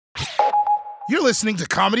You're listening to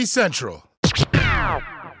Comedy Central.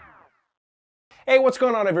 Hey, what's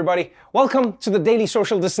going on, everybody? Welcome to the Daily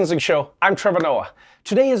Social Distancing Show. I'm Trevor Noah.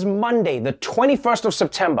 Today is Monday, the 21st of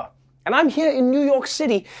September, and I'm here in New York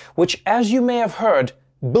City, which, as you may have heard,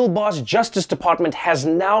 Bill Barr's Justice Department has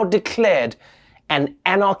now declared an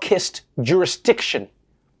anarchist jurisdiction,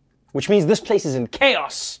 which means this place is in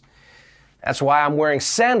chaos. That's why I'm wearing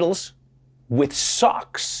sandals with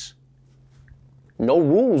socks. No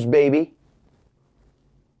rules, baby.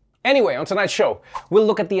 Anyway, on tonight's show, we'll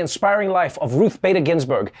look at the inspiring life of Ruth Bader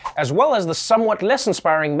Ginsburg, as well as the somewhat less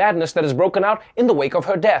inspiring madness that has broken out in the wake of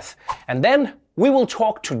her death. And then we will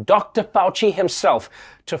talk to Dr. Fauci himself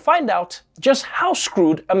to find out just how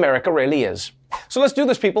screwed America really is. So let's do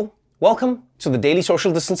this, people. Welcome to the Daily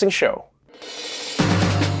Social Distancing Show.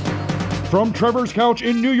 From Trevor's couch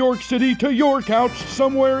in New York City to your couch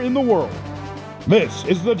somewhere in the world, this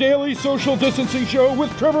is the Daily Social Distancing Show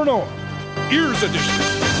with Trevor Noah. Ears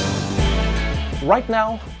Edition. Right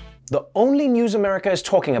now, the only news America is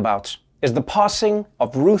talking about is the passing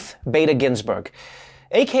of Ruth Bader Ginsburg,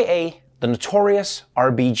 aka the notorious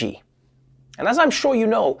RBG. And as I'm sure you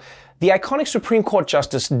know, the iconic Supreme Court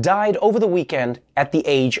Justice died over the weekend at the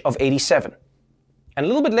age of 87. And a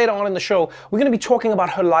little bit later on in the show, we're going to be talking about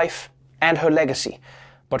her life and her legacy.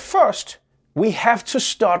 But first, we have to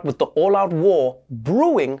start with the all-out war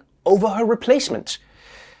brewing over her replacement.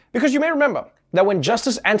 Because you may remember that when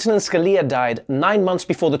Justice Antonin Scalia died 9 months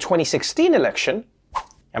before the 2016 election,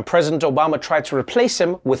 and President Obama tried to replace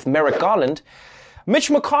him with Merrick Garland, Mitch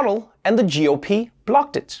McConnell and the GOP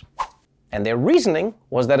blocked it. And their reasoning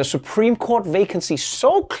was that a Supreme Court vacancy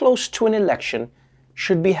so close to an election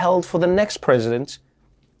should be held for the next president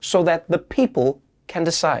so that the people can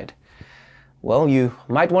decide. Well, you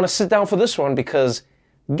might want to sit down for this one, because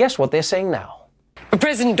guess what they're saying now?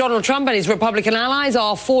 President Donald Trump and his Republican allies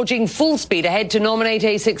are forging full speed ahead to nominate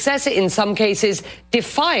a successor, in some cases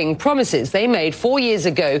defying promises they made 4 years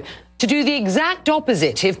ago to do the exact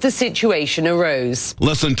opposite if the situation arose.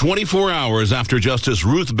 Less than 24 hours after Justice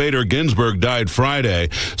Ruth Bader Ginsburg died Friday,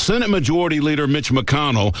 Senate Majority Leader Mitch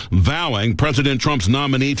McConnell vowing President Trump's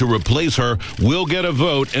nominee to replace her will get a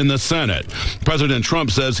vote in the Senate. President Trump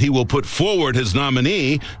says he will put forward his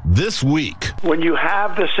nominee this week. When you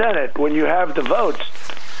have the Senate, when you have the votes,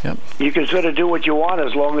 you can sort of do what you want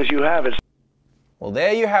as long as you have it. Well,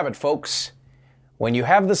 there you have it, folks. When you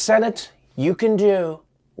have the Senate, you can do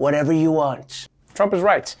whatever you want. Trump is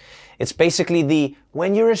right. It's basically the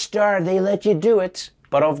when you're a star, they let you do it,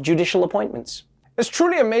 but of judicial appointments. It's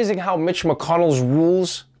truly amazing how Mitch McConnell's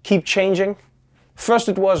rules keep changing. First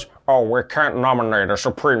it was, oh, we can't nominate a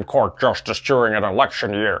Supreme Court justice during an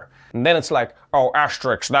election year. And then it's like, oh,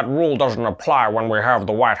 asterisk, that rule doesn't apply when we have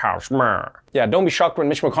the White House. Meh. Yeah, don't be shocked when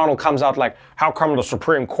Mitch McConnell comes out like, how come the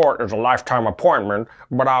Supreme Court is a lifetime appointment,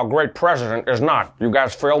 but our great president is not? You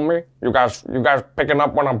guys feel me? You guys picking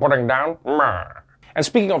up what I'm putting down? Meh. And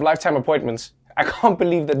speaking of lifetime appointments, I can't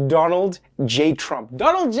believe that Donald J. Trump,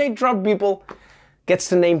 people, gets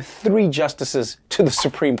to name 3 justices to the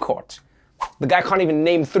Supreme Court. The guy can't even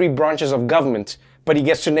name 3 branches of government, but he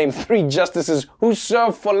gets to name 3 justices who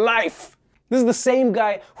serve for life. This is the same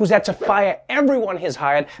guy who's had to fire everyone he's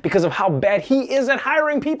hired because of how bad he is at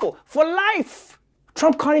hiring people for life.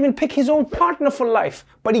 Trump can't even pick his own partner for life,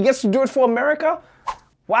 but he gets to do it for America?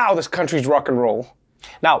 Wow, this country's rock and roll.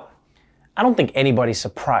 Now, I don't think anybody's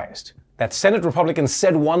surprised that Senate Republicans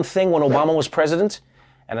said one thing when Obama was president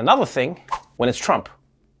and another thing when it's Trump.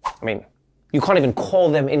 I mean, you can't even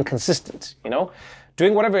call them inconsistent, you know?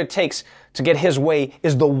 Doing whatever it takes to get his way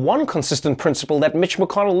is the one consistent principle that Mitch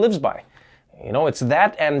McConnell lives by. You know, it's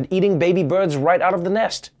that and eating baby birds right out of the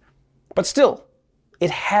nest. But still,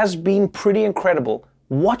 it has been pretty incredible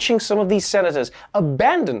watching some of these senators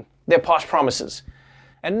abandon their past promises.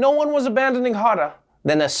 And no one was abandoning harder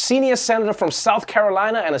than a senior senator from South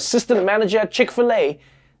Carolina and assistant manager at Chick-fil-A,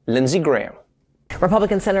 Lindsey Graham.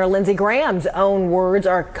 Republican Senator Lindsey Graham's own words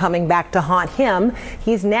are coming back to haunt him.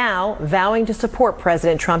 He's now vowing to support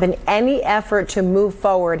President Trump in any effort to move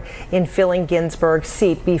forward in filling Ginsburg's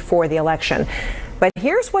seat before the election. But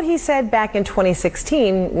here's what he said back in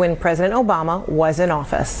 2016 when President Obama was in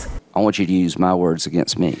office. I want you to use my words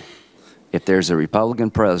against me. If there's a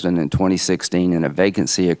Republican president in 2016 and a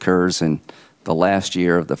vacancy occurs in the last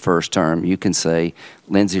year of the first term, you can say,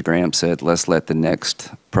 Lindsey Graham said, let's let the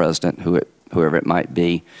next president, whoever it might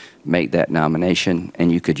be, make that nomination,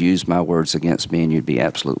 and you could use my words against me, and you'd be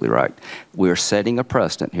absolutely right. We're setting a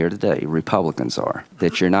precedent here today, Republicans are,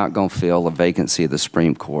 that you're not going to fill a vacancy of the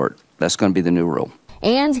Supreme Court. That's going to be the new rule.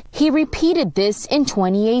 And he repeated this in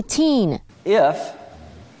 2018. If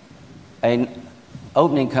a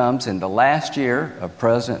opening comes in the last year of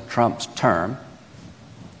President Trump's term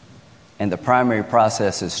and the primary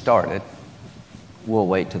process is started, we'll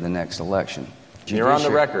wait till the next election. You're on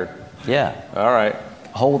the record. Yeah. All right.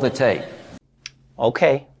 Hold the tape.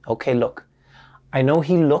 Okay, look. I know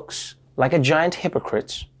he looks like a giant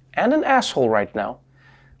hypocrite and an asshole right now,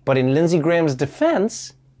 but in Lindsey Graham's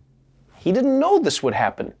defense, he didn't know this would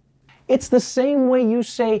happen. It's the same way you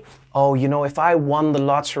say, oh, if I won the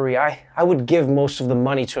lottery, I would give most of the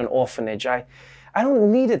money to an orphanage. I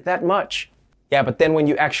don't need it that much. Yeah, but then when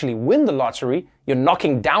you actually win the lottery, you're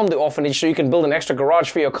knocking down the orphanage so you can build an extra garage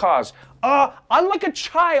for your cars. Unlike a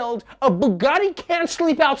child, a Bugatti can't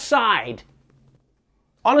sleep outside.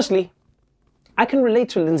 Honestly, I can relate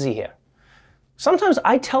to Lindsey here. Sometimes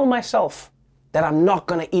I tell myself that I'm not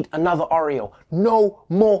gonna eat another Oreo. No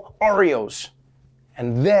more Oreos.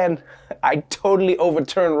 And then I totally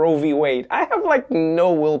overturn Roe v. Wade. I have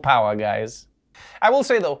no willpower, guys. I will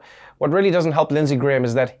say though, what really doesn't help Lindsey Graham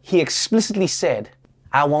is that he explicitly said,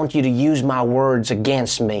 I want you to use my words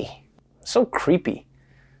against me. So creepy.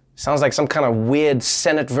 Sounds like some kind of weird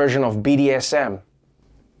Senate version of BDSM.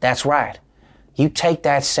 That's right. You take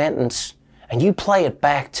that sentence and you play it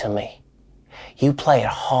back to me. You play it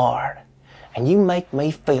hard and you make me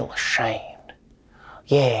feel ashamed.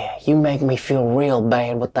 Yeah, you make me feel real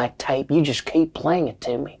bad with that tape. You just keep playing it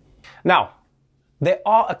to me. Now, there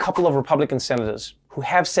are a couple of Republican senators who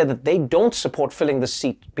have said that they don't support filling the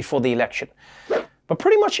seat before the election. But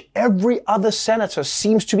pretty much every other senator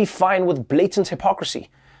seems to be fine with blatant hypocrisy.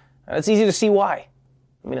 And it's easy to see why.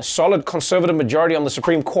 A solid conservative majority on the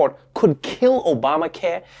Supreme Court could kill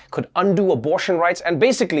Obamacare, could undo abortion rights, and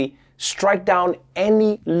basically strike down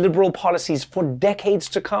any liberal policies for decades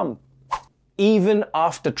to come. Even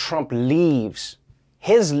after Trump leaves,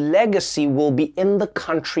 his legacy will be in the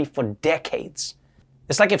country for decades.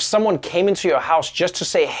 It's like if someone came into your house just to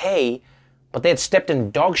say hey, but they had stepped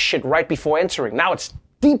in dog shit right before entering. Now it's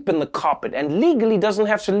deep in the carpet and legally doesn't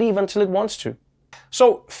have to leave until it wants to.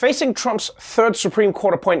 So, facing Trump's third Supreme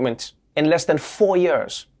Court appointment in less than 4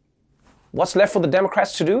 years, what's left for the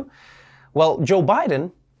Democrats to do? Well, Joe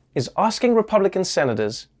Biden is asking Republican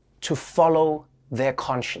senators to follow their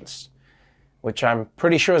conscience, which I'm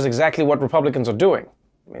pretty sure is exactly what Republicans are doing.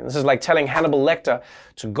 This is like telling Hannibal Lecter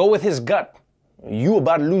to go with his gut. You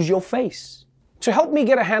about to lose your face. To help me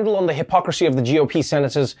get a handle on the hypocrisy of the GOP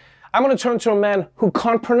senators, I'm going to turn to a man who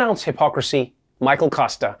can't pronounce hypocrisy, Michael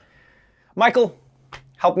Costa. Michael,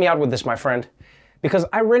 help me out with this, my friend, because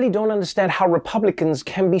I really don't understand how Republicans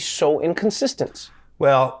can be so inconsistent.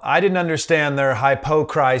 Well, I didn't understand their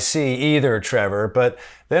hypocrisy either, Trevor, but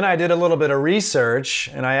then I did a little bit of research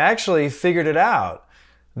and I actually figured it out.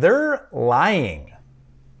 They're lying.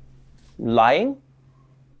 Lying?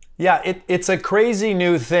 Yeah, it's a crazy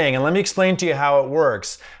new thing, and let me explain to you how it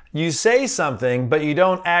works. You say something, but you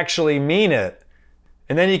don't actually mean it,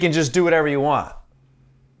 and then you can just do whatever you want.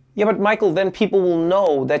 Yeah, but Michael, then people will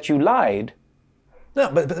know that you lied.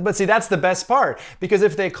 No, but see, that's the best part, because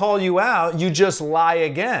if they call you out, you just lie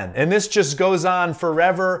again, and this just goes on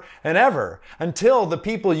forever and ever, until the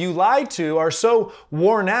people you lied to are so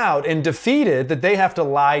worn out and defeated that they have to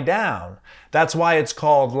lie down. That's why it's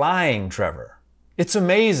called lying, Trevor. It's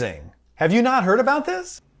amazing. Have you not heard about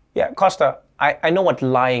this? Yeah, Costa, I know what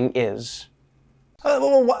lying is.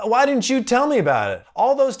 Well, why didn't you tell me about it?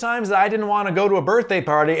 All those times that I didn't want to go to a birthday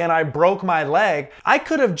party and I broke my leg, I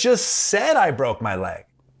could have just said I broke my leg.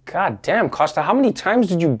 God damn, Costa, how many times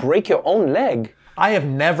did you break your own leg? I have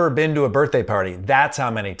never been to a birthday party. That's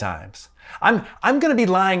how many times. I'm going to be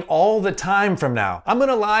lying all the time from now. I'm going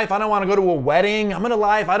to lie if I don't want to go to a wedding. I'm going to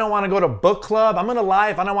lie if I don't want to go to book club. I'm going to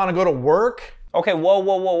lie if I don't want to go to work. Okay,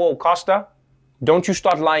 whoa, Costa. Don't you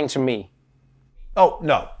start lying to me. Oh,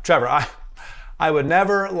 no, Trevor, I would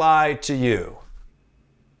never lie to you.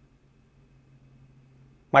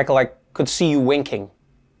 Michael, I could see you winking.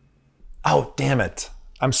 Oh, damn it.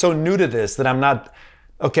 I'm so new to this that I'm not...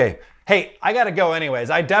 Okay, hey, I gotta go anyways.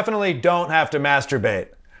 I definitely don't have to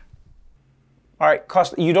masturbate. All right,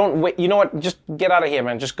 Costa, you don't wait. You know what? Just get out of here,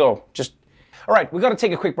 man. Just go. All right, we got to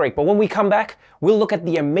take a quick break, but when we come back, we'll look at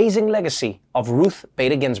the amazing legacy of Ruth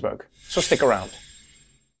Bader Ginsburg. So stick around.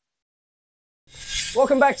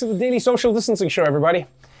 Welcome back to the Daily Social Distancing Show, everybody.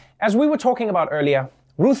 As we were talking about earlier,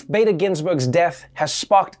 Ruth Bader Ginsburg's death has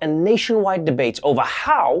sparked a nationwide debate over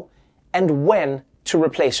how and when to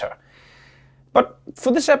replace her. But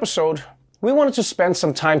for this episode, we wanted to spend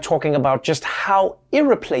some time talking about just how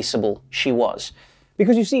irreplaceable she was.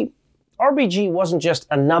 Because you see, RBG wasn't just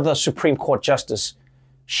another Supreme Court justice.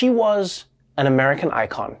 She was an American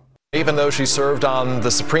icon. Even though she served on the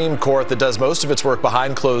Supreme Court that does most of its work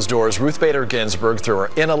behind closed doors, Ruth Bader Ginsburg, through her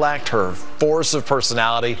intellect, her force of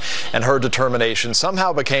personality, and her determination,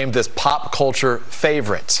 somehow became this pop culture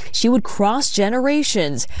favorite. She would cross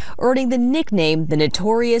generations, earning the nickname the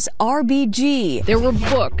notorious RBG. There were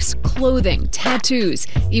books, clothing, tattoos,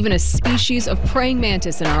 even a species of praying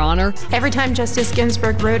mantis in her honor. Every time Justice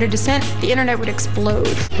Ginsburg wrote a dissent, the internet would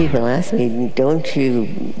explode. People ask me, don't you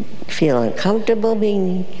feel uncomfortable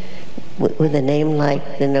being with a name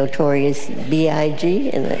like the notorious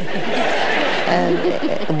B.I.G.?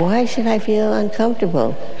 Why should I feel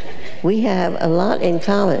uncomfortable? We have a lot in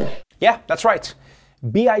common. Yeah, that's right.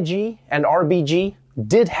 B.I.G. and RBG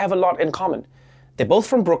did have a lot in common. They're both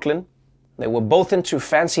from Brooklyn, they were both into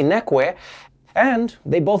fancy neckwear, and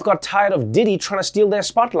they both got tired of Diddy trying to steal their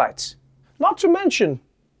spotlights. Not to mention,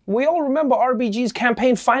 we all remember RBG's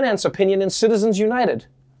campaign finance opinion in Citizens United.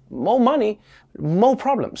 More money, more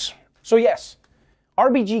problems. So yes,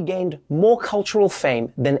 RBG gained more cultural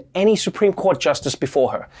fame than any Supreme Court justice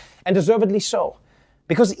before her, and deservedly so.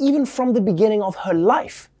 Because even from the beginning of her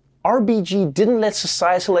life, RBG didn't let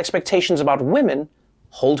societal expectations about women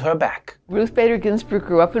hold her back. Ruth Bader Ginsburg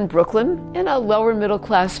grew up in Brooklyn in a lower middle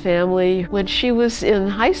class family. When she was in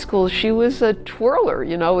high school, she was a twirler, a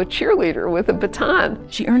cheerleader with a baton.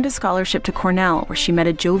 She earned a scholarship to Cornell, where she met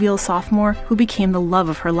a jovial sophomore who became the love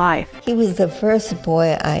of her life. He was the first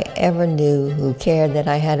boy I ever knew who cared that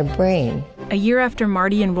I had a brain. A year after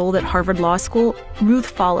Marty enrolled at Harvard Law School, Ruth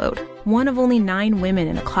followed, one of only 9 women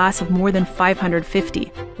in a class of more than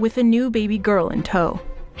 550, with a new baby girl in tow.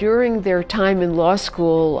 During their time in law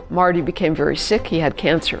school, Marty became very sick. He had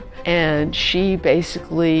cancer. And she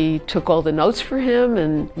basically took all the notes for him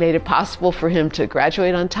and made it possible for him to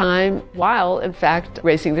graduate on time while, in fact,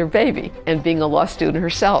 raising their baby and being a law student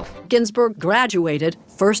herself. Ginsburg graduated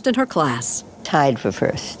first in her class. Tied for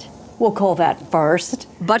first. We'll call that first.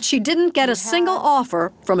 But she didn't get a single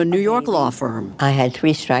offer from a New York law firm. I had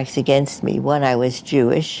 3 strikes against me. 1, I was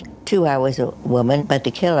Jewish. 2, I was a woman. But the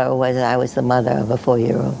killer was I was the mother of a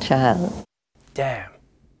 4-year-old child. Damn.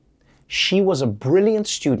 She was a brilliant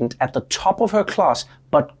student at the top of her class,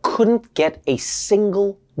 but couldn't get a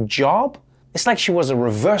single job? It's like she was a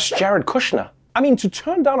reverse Jared Kushner. I mean, to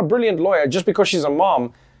turn down a brilliant lawyer just because she's a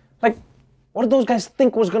mom, what did those guys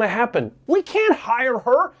think was going to happen? We can't hire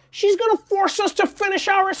her. She's going to force us to finish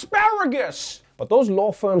our asparagus. But those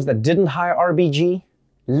law firms that didn't hire RBG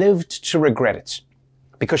lived to regret it.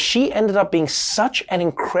 Because she ended up being such an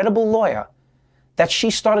incredible lawyer that she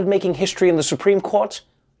started making history in the Supreme Court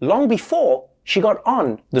long before she got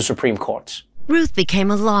on the Supreme Court. Ruth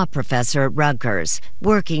became a law professor at Rutgers,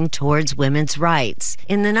 working towards women's rights.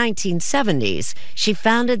 In the 1970s, she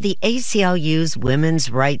founded the ACLU's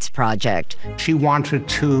Women's Rights Project. She wanted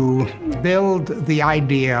to build the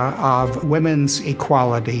idea of women's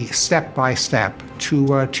equality step by step,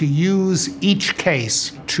 to use each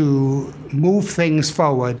case to move things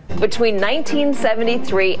forward. Between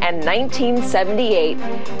 1973 and 1978,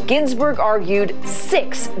 Ginsburg argued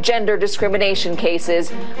 6 gender discrimination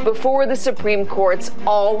cases before the Supreme Court's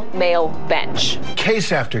all-male bench.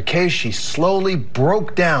 Case after case, she slowly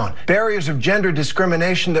broke down barriers of gender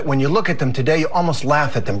discrimination that when you look at them today, you almost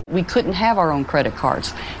laugh at them. We couldn't have our own credit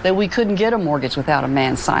cards, that we couldn't get a mortgage without a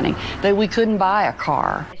man signing, that we couldn't buy a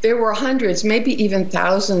car. There were hundreds, maybe even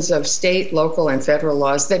thousands of state, local, and federal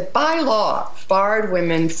laws that by law barred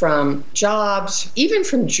women from jobs, even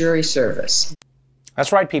from jury service.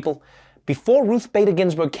 That's right, people. Before Ruth Bader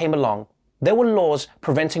Ginsburg came along, there were laws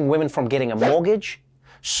preventing women from getting a mortgage,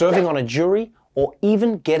 serving on a jury, or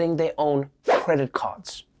even getting their own credit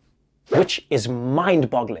cards. Which is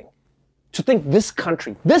mind-boggling. To think this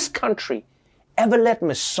country ever let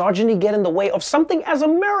misogyny get in the way of something as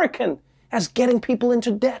American as getting people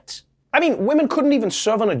into debt. I mean, women couldn't even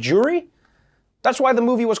serve on a jury? That's why the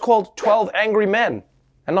movie was called 12 Angry Men,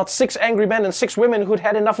 and not 6 angry men and 6 women who'd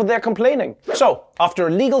had enough of their complaining. So, after a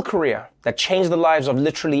legal career that changed the lives of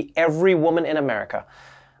literally every woman in America,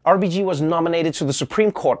 RBG was nominated to the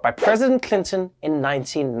Supreme Court by President Clinton in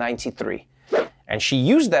 1993. And she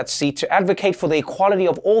used that seat to advocate for the equality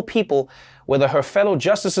of all people, whether her fellow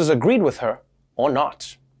justices agreed with her or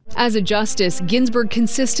not. As a justice, Ginsburg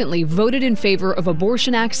consistently voted in favor of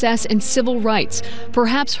abortion access and civil rights.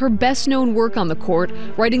 Perhaps her best-known work on the court,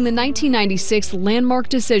 writing the 1996 landmark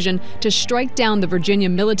decision to strike down the Virginia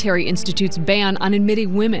Military Institute's ban on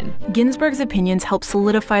admitting women. Ginsburg's opinions helped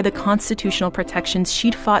solidify the constitutional protections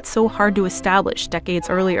she'd fought so hard to establish decades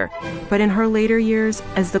earlier. But in her later years,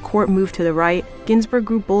 as the court moved to the right, Ginsburg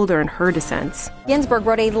grew bolder in her dissents. Ginsburg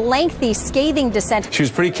wrote a lengthy, scathing dissent. She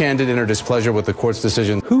was pretty candid in her displeasure with the court's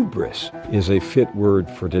decision. Who Hubris is a fit word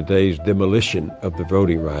for today's demolition of the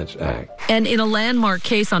Voting Rights Act. And in a landmark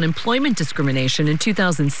case on employment discrimination in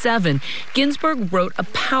 2007, Ginsburg wrote a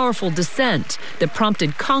powerful dissent that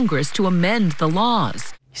prompted Congress to amend the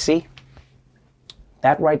laws. See?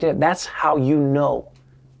 That right there, that's how you know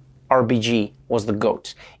RBG was the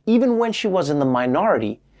GOAT. Even when she was in the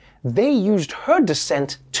minority, they used her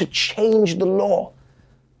dissent to change the law.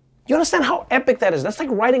 You understand how epic that is? That's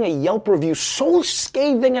like writing a Yelp review so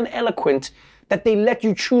scathing and eloquent that they let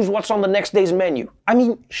you choose what's on the next day's menu. I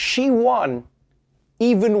mean, she won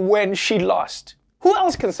even when she lost. Who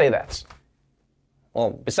else can say that?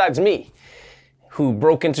 Well, besides me, who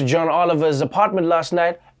broke into John Oliver's apartment last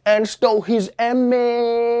night and stole his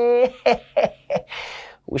Emmy.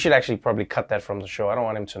 We should actually probably cut that from the show. I don't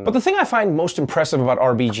want him to know. But the thing I find most impressive about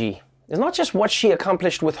RBG is not just what she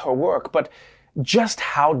accomplished with her work, but just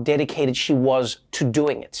how dedicated she was to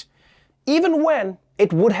doing it, even when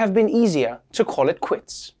it would have been easier to call it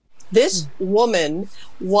quits. This woman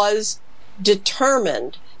was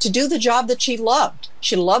determined to do the job that she loved.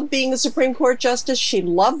 She loved being a Supreme Court justice. She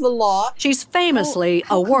loved the law. She's famously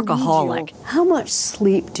a workaholic. How much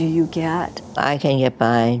sleep do you get? I can get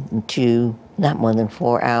by 2, not more than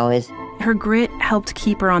 4 hours. Her grit helped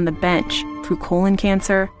keep her on the bench through colon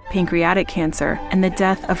cancer, pancreatic cancer, and the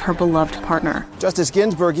death of her beloved partner. Justice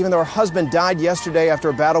Ginsburg, even though her husband died yesterday after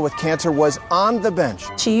a battle with cancer, was on the bench.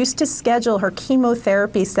 She used to schedule her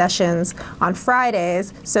chemotherapy sessions on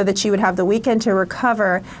Fridays so that she would have the weekend to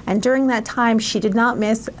recover, and during that time she did not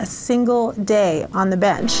miss a single day on the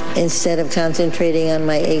bench. Instead of concentrating on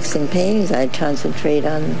my aches and pains, I concentrate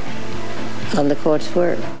on the court's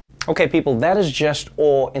work. Okay, people, that is just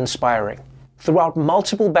awe-inspiring. Throughout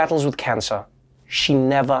multiple battles with cancer, she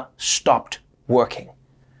never stopped working.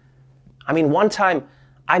 I mean, one time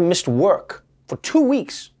I missed work for 2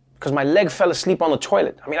 weeks because my leg fell asleep on the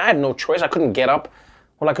toilet. I mean, I had no choice. I couldn't get up.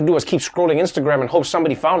 All I could do was keep scrolling Instagram and hope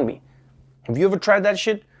somebody found me. Have you ever tried that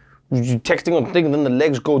shit? You texting on thing and then the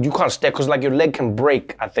legs go, you can't step because like your leg can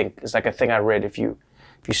break, I think. It's like a thing I read if you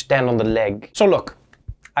stand on the leg. So look,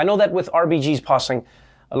 I know that with RBG's passing,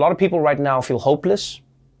 a lot of people right now feel hopeless,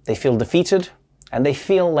 they feel defeated, and they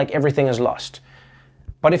feel like everything is lost.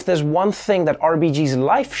 But if there's one thing that RBG's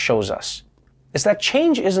life shows us, it's that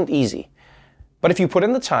change isn't easy. But if you put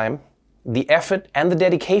in the time, the effort, and the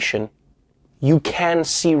dedication, you can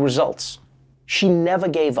see results. She never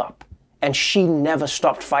gave up, and she never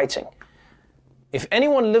stopped fighting. If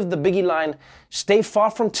anyone lived the Biggie line, stay far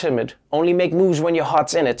from timid, only make moves when your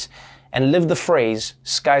heart's in it, and live the phrase,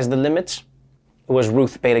 sky's the limit, it was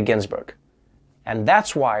Ruth Bader Ginsburg. And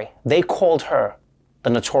that's why they called her the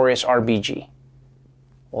notorious RBG.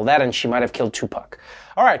 Well, that and she might have killed Tupac.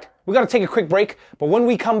 All right, we got to take a quick break, but when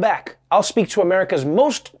we come back, I'll speak to America's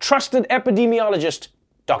most trusted epidemiologist,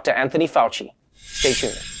 Dr. Anthony Fauci. Stay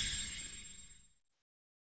tuned.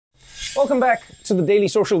 Welcome back to the Daily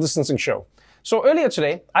Social Distancing Show. So earlier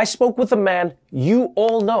today, I spoke with a man you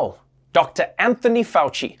all know, Dr. Anthony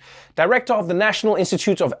Fauci, director of the National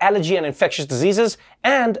Institute of Allergy and Infectious Diseases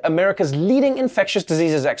and America's leading infectious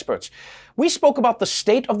diseases experts. We spoke about the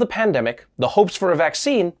state of the pandemic, the hopes for a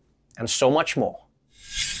vaccine, and so much more.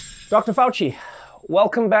 Dr. Fauci,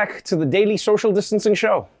 welcome back to the Daily Social Distancing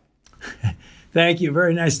Show. Thank you.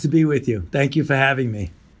 Very nice to be with you. Thank you for having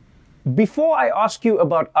me. Before I ask you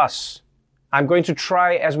about us, I'm going to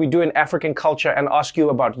try, as we do in African culture, and ask you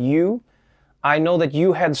about you. I know that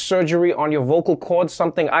you had surgery on your vocal cords,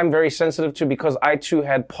 something I'm very sensitive to because I too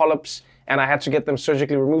had polyps and I had to get them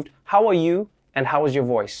surgically removed. How are you and how is your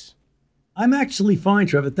voice? I'm actually fine,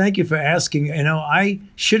 Trevor. Thank you for asking. You know, I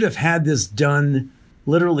should have had this done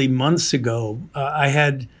literally months ago. I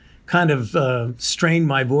had kind of strained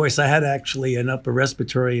my voice. I had actually an upper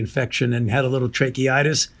respiratory infection and had a little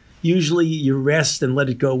tracheitis. Usually you rest and let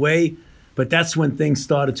it go away, but that's when things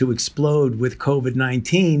started to explode with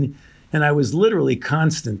COVID-19. And I was literally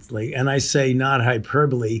constantly, and I say not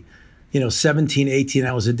hyperbole, 17, 18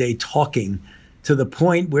 hours a day talking to the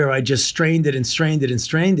point where I just strained it and strained it and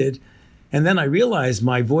strained it. And then I realized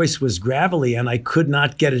my voice was gravelly and I could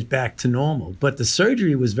not get it back to normal. But the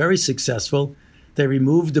surgery was very successful. They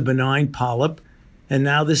removed the benign polyp, and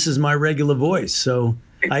now this is my regular voice. So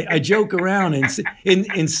I joke around, and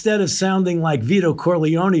instead of sounding like Vito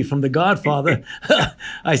Corleone from The Godfather,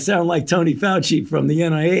 I sound like Tony Fauci from the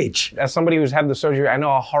NIH. As somebody who's had the surgery, I know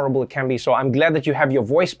how horrible it can be, so I'm glad that you have your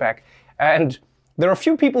voice back. And there are a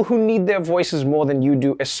few people who need their voices more than you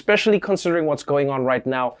do, especially considering what's going on right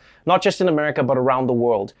now, not just in America, but around the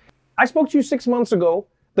world. I spoke to you 6 months ago.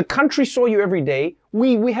 The country saw you every day.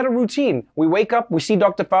 We had a routine. We wake up, we see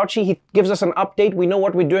Dr. Fauci, he gives us an update, we know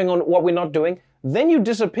what we're doing and what we're not doing. Then you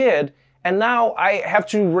disappeared, and now I have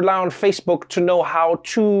to rely on Facebook to know how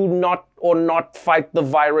to not fight the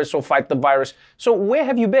virus or fight the virus. So where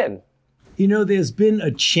have you been? You know, there's been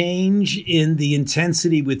a change in the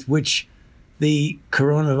intensity with which the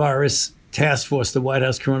coronavirus task force, the White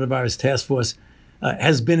House coronavirus task force,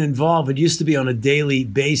 has been involved. It used to be on a daily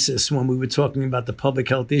basis when we were talking about the public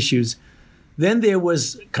health issues. Then there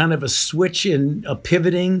was kind of a switch in a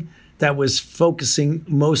pivoting that was focusing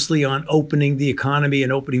mostly on opening the economy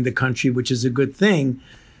and opening the country, which is a good thing.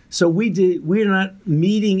 So we're not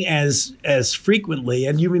meeting as frequently.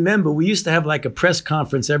 And you remember, we used to have like a press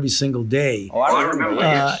conference every single day. Oh, I remember.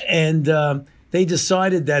 And they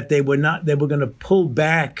decided that they were going to pull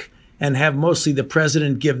back and have mostly the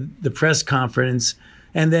president give the press conference.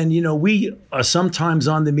 And then, you know, we are sometimes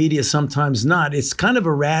on the media, sometimes not. It's kind of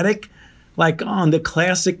erratic. Like on the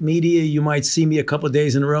classic media, you might see me a couple of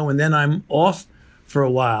days in a row, and then I'm off for a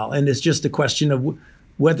while. And it's just a question of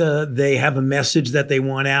whether they have a message that they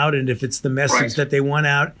want out. And if it's the message that they want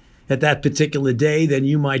out at that particular day, then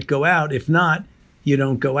you might go out. If not, you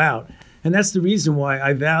don't go out. And that's the reason why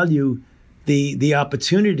I value the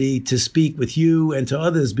opportunity to speak with you and to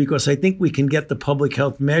others, because I think we can get the public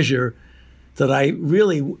health measure that I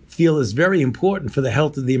really feel is very important for the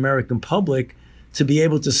health of the American public, to be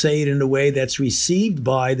able to say it in a way that's received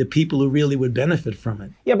by the people who really would benefit from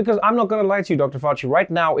it. Yeah, because I'm not going to lie to you, Dr. Fauci.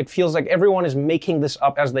 Right now, it feels like everyone is making this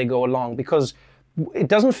up as they go along, because it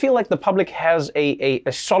doesn't feel like the public has a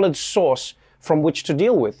solid source from which to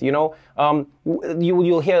deal with. You know,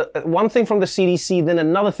 you'll hear one thing from the CDC, then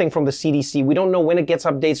another thing from the CDC. We don't know when it gets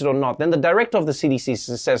updated or not. Then the director of the CDC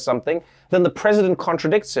says something. Then the president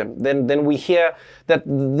contradicts him. Then we hear that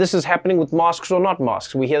this is happening with masks or not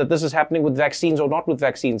masks. We hear that this is happening with vaccines or not with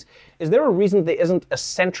vaccines. Is there a reason there isn't a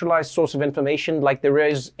centralized source of information like there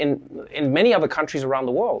is in many other countries around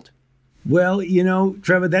the world? Well, you know,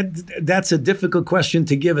 Trevor, that's a difficult question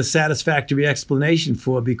to give a satisfactory explanation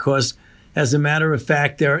for, because as a matter of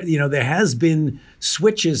fact, there has been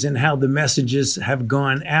switches in how the messages have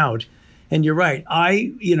gone out. And you're right.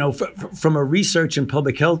 From a research and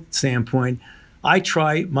public health standpoint, I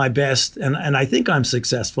try my best, and I think I'm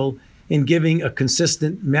successful in giving a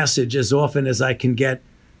consistent message as often as I can get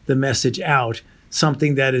the message out,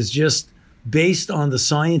 something that is just based on the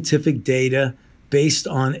scientific data, based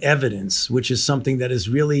on evidence, which is something that is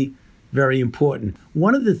really very important.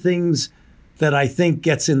 One of the things that I think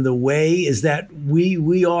gets in the way is that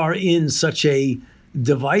we are in such a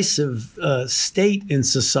divisive state in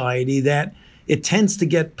society that it tends to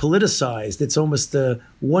get politicized. It's almost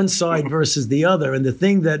one side versus the other. And the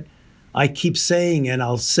thing that I keep saying, and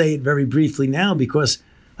I'll say it very briefly now because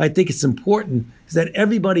I think it's important, is that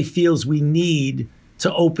everybody feels we need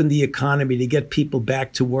to open the economy, to get people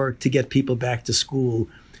back to work, to get people back to school.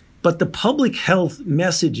 But the public health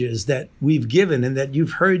messages that we've given and that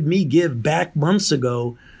you've heard me give back months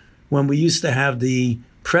ago when we used to have the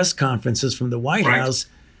press conferences from the White House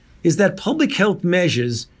is that public health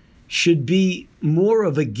measures should be more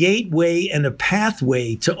of a gateway and a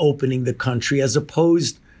pathway to opening the country as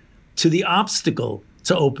opposed to the obstacle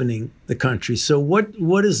to opening the country. So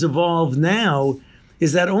what has evolved now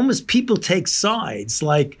is that almost people take sides,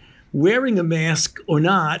 like wearing a mask or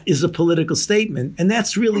not is a political statement. And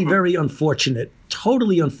that's really very unfortunate,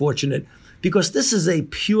 totally unfortunate, because this is a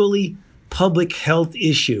purely public health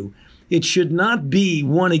issue. It should not be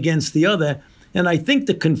one against the other. And I think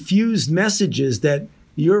the confused messages that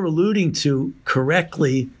you're alluding to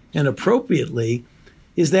correctly and appropriately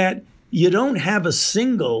is that you don't have a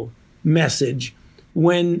single message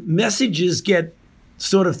when messages get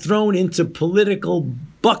sort of thrown into political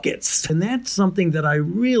buckets. And that's something that I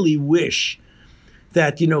really wish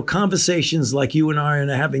that, conversations like you and I are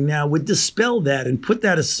having now would dispel that and put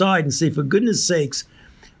that aside and say, for goodness sakes,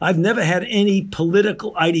 I've never had any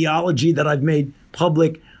political ideology that I've made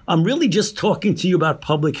public. I'm really just talking to you about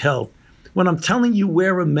public health. When I'm telling you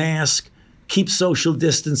wear a mask, keep social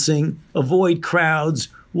distancing, avoid crowds,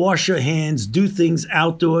 wash your hands, do things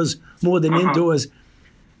outdoors more than indoors,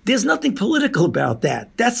 there's nothing political about that.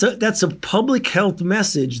 That's a public health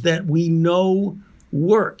message that we know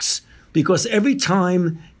works, because every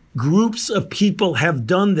time groups of people have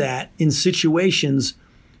done that in situations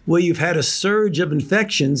where you've had a surge of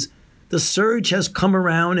infections, the surge has come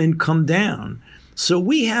around and come down. So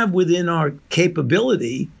we have within our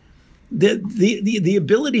capability the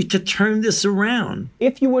ability to turn this around.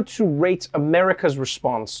 If you were to rate America's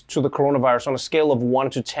response to the coronavirus on a scale of 1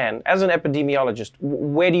 to 10, as an epidemiologist,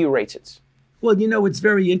 where do you rate it? Well, it's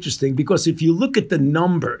very interesting because if you look at the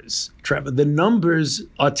numbers, Trevor, the numbers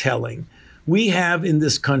are telling. We have in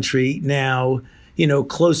this country now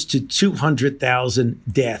close to 200,000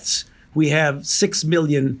 deaths. We have 6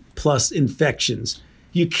 million plus infections.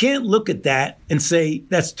 You can't look at that and say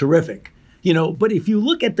that's terrific. But if you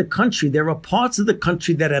look at the country, there are parts of the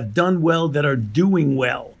country that have done well, that are doing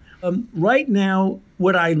well. Right now,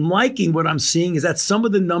 what I'm liking, what I'm seeing is that some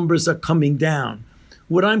of the numbers are coming down.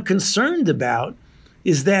 What I'm concerned about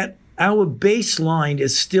is that our baseline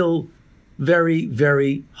is still very,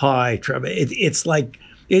 very high, Trevor. It's like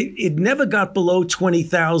it never got below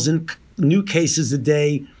 20,000 new cases a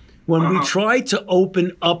day. When we tried to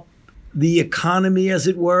open up the economy, as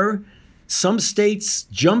it were, some states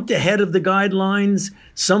jumped ahead of the guidelines.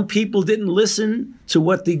 Some people didn't listen to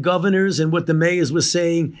what the governors and what the mayors were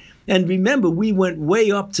saying. And remember, we went way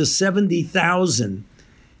up to 70,000.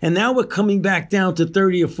 And now we're coming back down to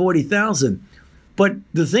 30 or 40,000. But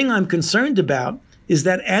the thing I'm concerned about is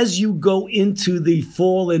that as you go into the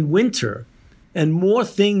fall and winter, and more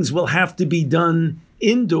things will have to be done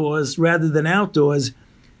indoors rather than outdoors,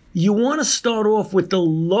 you want to start off with the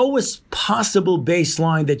lowest possible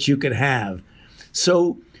baseline that you could have.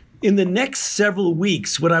 So in the next several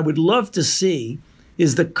weeks, what I would love to see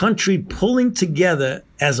is the country pulling together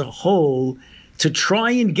as a whole to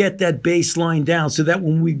try and get that baseline down so that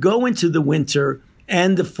when we go into the winter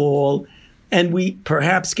and the fall and we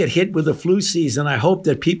perhaps get hit with a flu season, I hope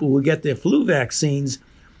that people will get their flu vaccines,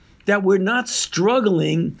 that we're not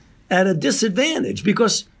struggling at a disadvantage,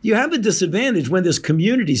 because you have a disadvantage when there's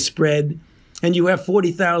community spread and you have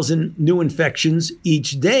 40,000 new infections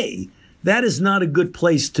each day. That is not a good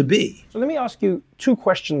place to be. So let me ask you two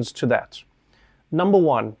questions to that. Number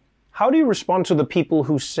one, how do you respond to the people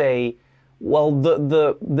who say, well,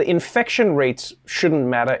 the infection rates shouldn't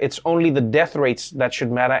matter, it's only the death rates that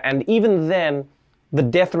should matter, and even then, the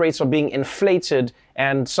death rates are being inflated,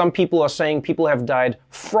 and some people are saying people have died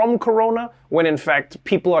from corona, when in fact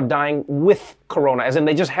people are dying with corona, as in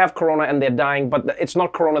they just have corona and they're dying, but it's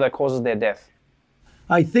not corona that causes their death.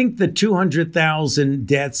 I think the 200,000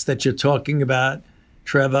 deaths that you're talking about,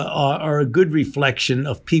 Trevor, are a good reflection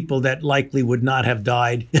of people that likely would not have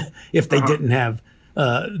died if they didn't have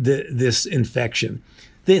this infection.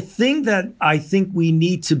 The thing that I think we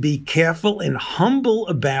need to be careful and humble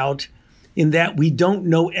about, in that we don't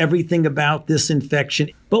know everything about this infection.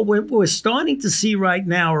 But what we're starting to see right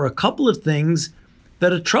now are a couple of things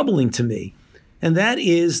that are troubling to me. And that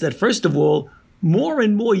is that, first of all, more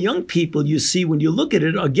and more young people you see when you look at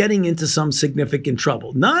it are getting into some significant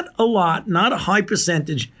trouble. Not a lot, not a high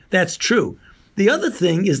percentage, that's true. The other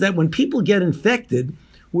thing is that when people get infected,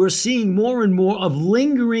 we're seeing more and more of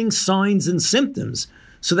lingering signs and symptoms,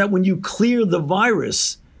 so that when you clear the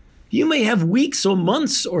virus, you may have weeks or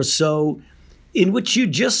months or so in which you're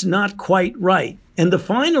just not quite right. And the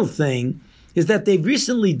final thing is that they've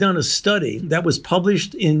recently done a study that was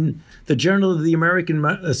published in the Journal of the American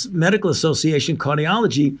Medical Association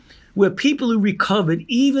Cardiology, where people who recovered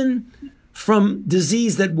even from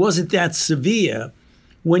disease that wasn't that severe,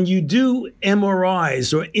 when you do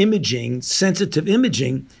MRIs or imaging, sensitive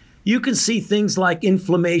imaging, you can see things like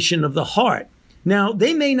inflammation of the heart. Now,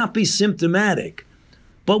 they may not be symptomatic,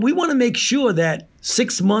 but we want to make sure that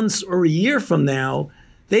 6 months or a year from now,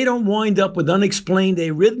 they don't wind up with unexplained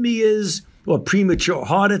arrhythmias or premature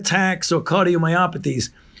heart attacks or cardiomyopathies.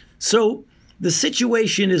 So the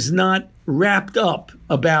situation is not wrapped up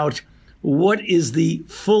about what is the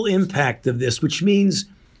full impact of this, which means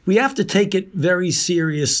we have to take it very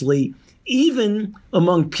seriously, even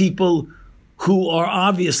among people who are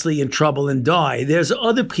obviously in trouble and die. There's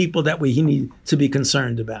other people that we need to be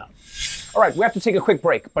concerned about. All right, we have to take a quick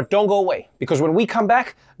break, but don't go away, because when we come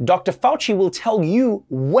back, Dr. Fauci will tell you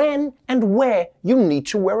when and where you need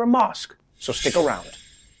to wear a mask. So stick around.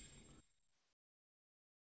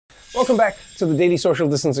 Welcome back to the Daily Social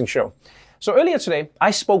Distancing Show. So earlier today,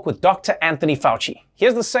 I spoke with Dr. Anthony Fauci.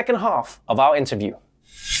 Here's the second half of our interview.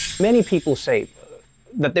 Many people say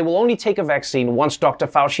that they will only take a vaccine once Dr.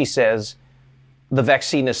 Fauci says the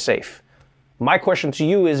vaccine is safe. My question to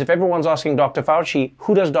you is, if everyone's asking Dr. Fauci,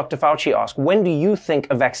 who does Dr. Fauci ask? When do you think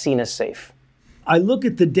a vaccine is safe? I look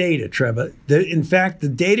at the data, Trevor. In fact, the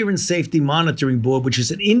Data and Safety Monitoring Board, which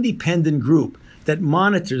is an independent group that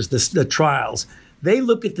monitors the trials, they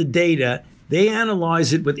look at the data, they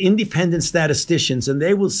analyze it with independent statisticians, and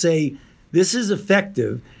they will say, this is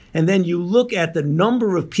effective. And then you look at the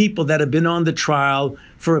number of people that have been on the trial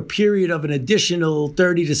for a period of an additional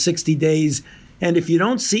 30 to 60 days. And if you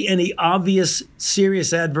don't see any obvious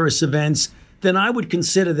serious adverse events, then I would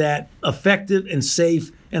consider that effective and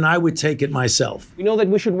safe and I would take it myself. We know that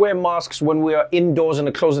we should wear masks when we are indoors in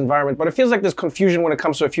a closed environment, but it feels like there's confusion when it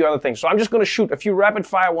comes to a few other things. So I'm just going to shoot a few rapid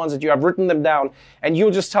fire ones that you have written them down, and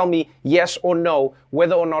you'll just tell me yes or no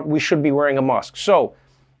whether or not we should be wearing a mask. So,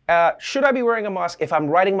 should I be wearing a mask if I'm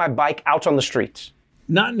riding my bike out on the streets?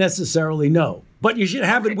 Not necessarily, no. But you should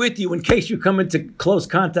have it with you in case you come into close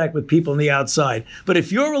contact with people on the outside. But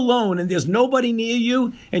if you're alone and there's nobody near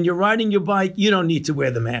you and you're riding your bike, you don't need to wear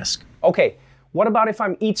the mask. Okay. What about if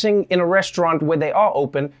I'm eating in a restaurant where they are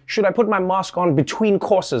open? Should I put my mask on between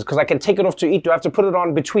courses? Because I can take it off to eat. Do I have to put it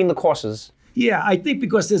on between the courses? Yeah, I think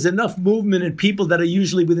because there's enough movement and people that are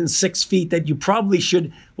usually within 6 feet that you probably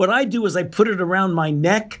should. What I do is I put it around my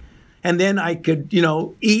neck, and then I could,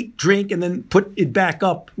 eat, drink, and then put it back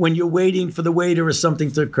up when you're waiting for the waiter or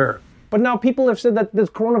something to occur. But now people have said that there's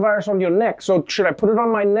coronavirus on your neck. So should I put it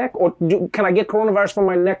on my neck, or can I get coronavirus from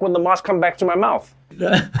my neck when the mask comes back to my mouth?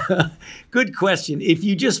 Good question. If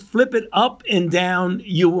you just flip it up and down,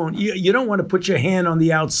 you won't. You don't want to put your hand on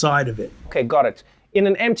the outside of it. Okay, got it. In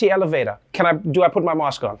an empty elevator, do I put my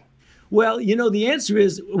mask on? Well, the answer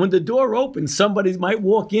is when the door opens, somebody might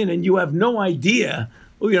walk in and you have no idea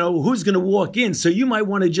who's going to walk in. So you might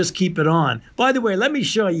want to just keep it on. By the way, let me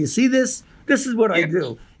show you. See this? This is what I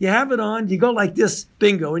do. You have it on, you go like this,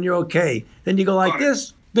 bingo, and you're okay. Then you go like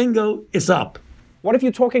this, bingo, it's up. What if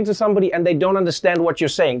you're talking to somebody and they don't understand what you're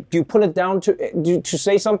saying? Do you put it down to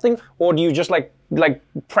say something, or do you just like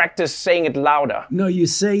practice saying it louder? No, you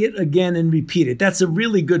say it again and repeat it. That's a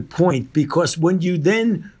really good point, because when you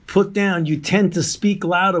then put down, you tend to speak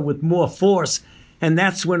louder with more force, and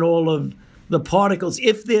that's when all of the particles,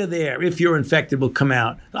 if they're there, if you're infected, will come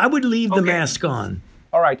out. I would leave the mask on.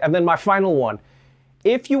 All right, and then my final one.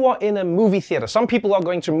 If you are in a movie theater, some people are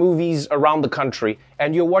going to movies around the country,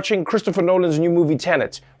 and you're watching Christopher Nolan's new movie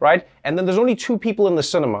Tenet, right? And then there's only 2 people in the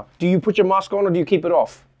cinema. Do you put your mask on or do you keep it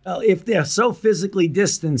off? Well, if they're so physically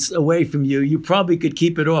distanced away from you, you probably could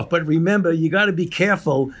keep it off. But remember, you got to be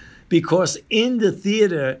careful, because in the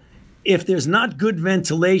theater, if there's not good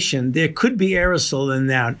ventilation, there could be aerosol in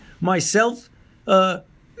that. Myself,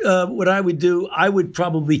 what I would do, I would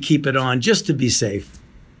probably keep it on just to be safe.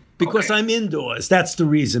 Because I'm indoors. That's the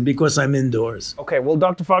reason, because I'm indoors. Okay, well,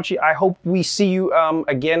 Dr. Fauci, I hope we see you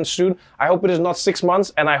again soon. I hope it is not 6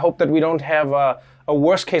 months, and I hope that we don't have a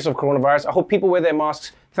worse case of coronavirus. I hope people wear their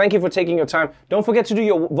masks. Thank you for taking your time. Don't forget to do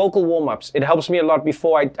your vocal warm-ups. It helps me a lot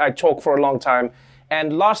before I talk for a long time.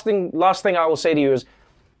 And last thing I will say to you is,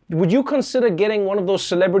 would you consider getting one of those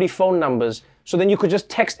celebrity phone numbers so then you could just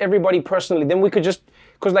text everybody personally? Then we could just,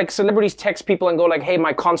 because like celebrities text people and go like, hey,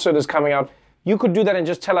 my concert is coming out. You could do that and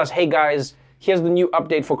just tell us, hey guys, here's the new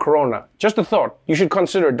update for Corona. Just a thought. You should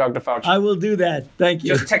consider it, Dr. Fauci. I will do that. Thank you.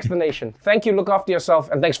 Just text the nation. Thank you. Look after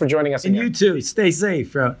yourself, and thanks for joining us again. And you too. Stay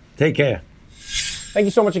safe, bro. Take care. Thank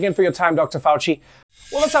you so much again for your time, Dr. Fauci.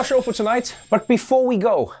 Well, that's our show for tonight. But before we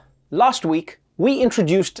go, last week, we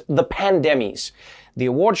introduced the Pandemies, the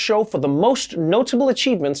award show for the most notable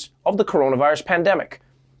achievements of the coronavirus pandemic.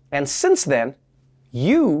 And since then,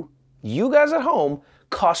 you guys at home,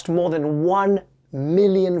 cost more than 1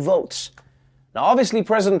 million votes. Now, obviously,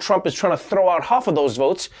 President Trump is trying to throw out half of those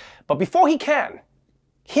votes, but before he can,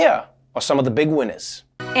 here are some of the big winners.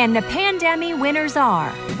 And the Pandemi winners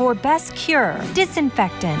are, for Best Cure,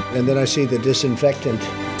 Disinfectant. And then I see the disinfectant,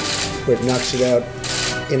 where it knocks it out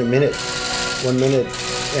in a minute, 1 minute.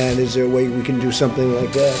 And is there a way we can do something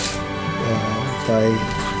like that by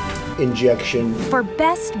injection? For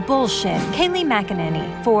Best Bullshit, Kayleigh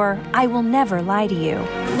McEnany, for I Will Never Lie to You.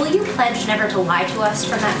 Will you pledge never to lie to us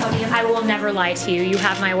from that podium? I will never lie to you. You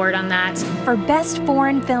have my word on that. For Best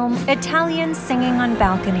Foreign Film, Italians Singing on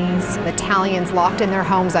Balconies. Italians locked in their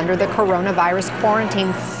homes under the coronavirus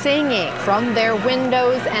quarantine, singing from their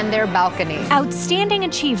windows and their balconies. Outstanding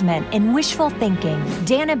Achievement in Wishful Thinking,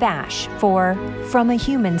 Dana Bash, for From a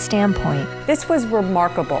Human Standpoint. This was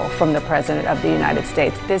remarkable from the President of the United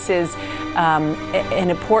States. This is an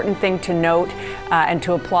important thing to note and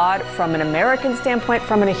to applaud from an American standpoint,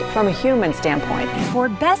 from a human standpoint. For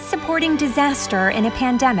Best Supporting Disaster in a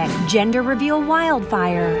Pandemic, Gender Reveal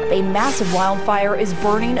Wildfire. A massive wildfire is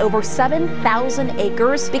burning over 7,000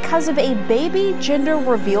 acres because of a baby gender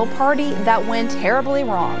reveal party that went terribly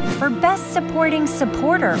wrong. For Best Supporting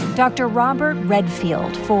Supporter, Dr. Robert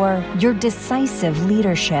Redfield, for Your Decisive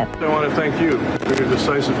Leadership. I want to thank you for your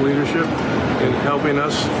decisive leadership in helping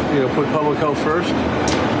us, put public health first.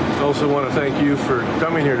 I also want to thank you for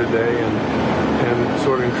coming here today and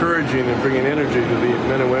sort of encouraging and bringing energy to the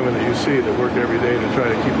men and women that you see that work every day to try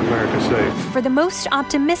to keep America safe. For the most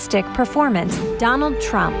optimistic performance, Donald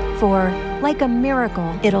Trump for like a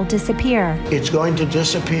miracle, it'll disappear. It's going to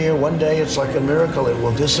disappear. One day it's like a miracle. It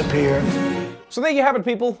will disappear. So there you have it,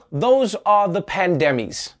 people. Those are the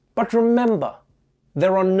pandemies. But remember,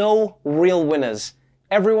 there are no real winners.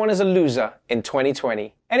 Everyone is a loser in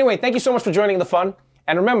 2020. Anyway, thank you so much for joining the fun.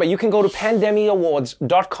 And remember, you can go to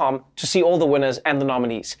pandemyawards.com to see all the winners and the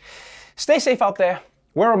nominees. Stay safe out there,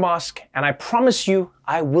 wear a mask, and I promise you,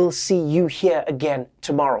 I will see you here again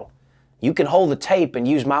tomorrow. You can hold the tape and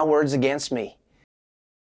use my words against me.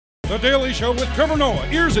 The Daily Show with Trevor Noah,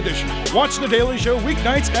 Ears Edition. Watch The Daily Show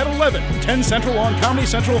weeknights at 11, 10 Central on Comedy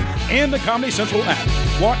Central and the Comedy Central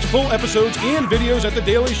app. Watch full episodes and videos at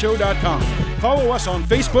thedailyshow.com. Follow us on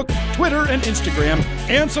Facebook, Twitter, and Instagram,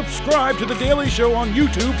 and subscribe to The Daily Show on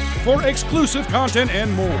YouTube for exclusive content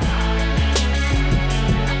and more.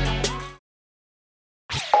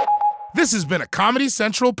 This has been a Comedy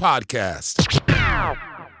Central podcast.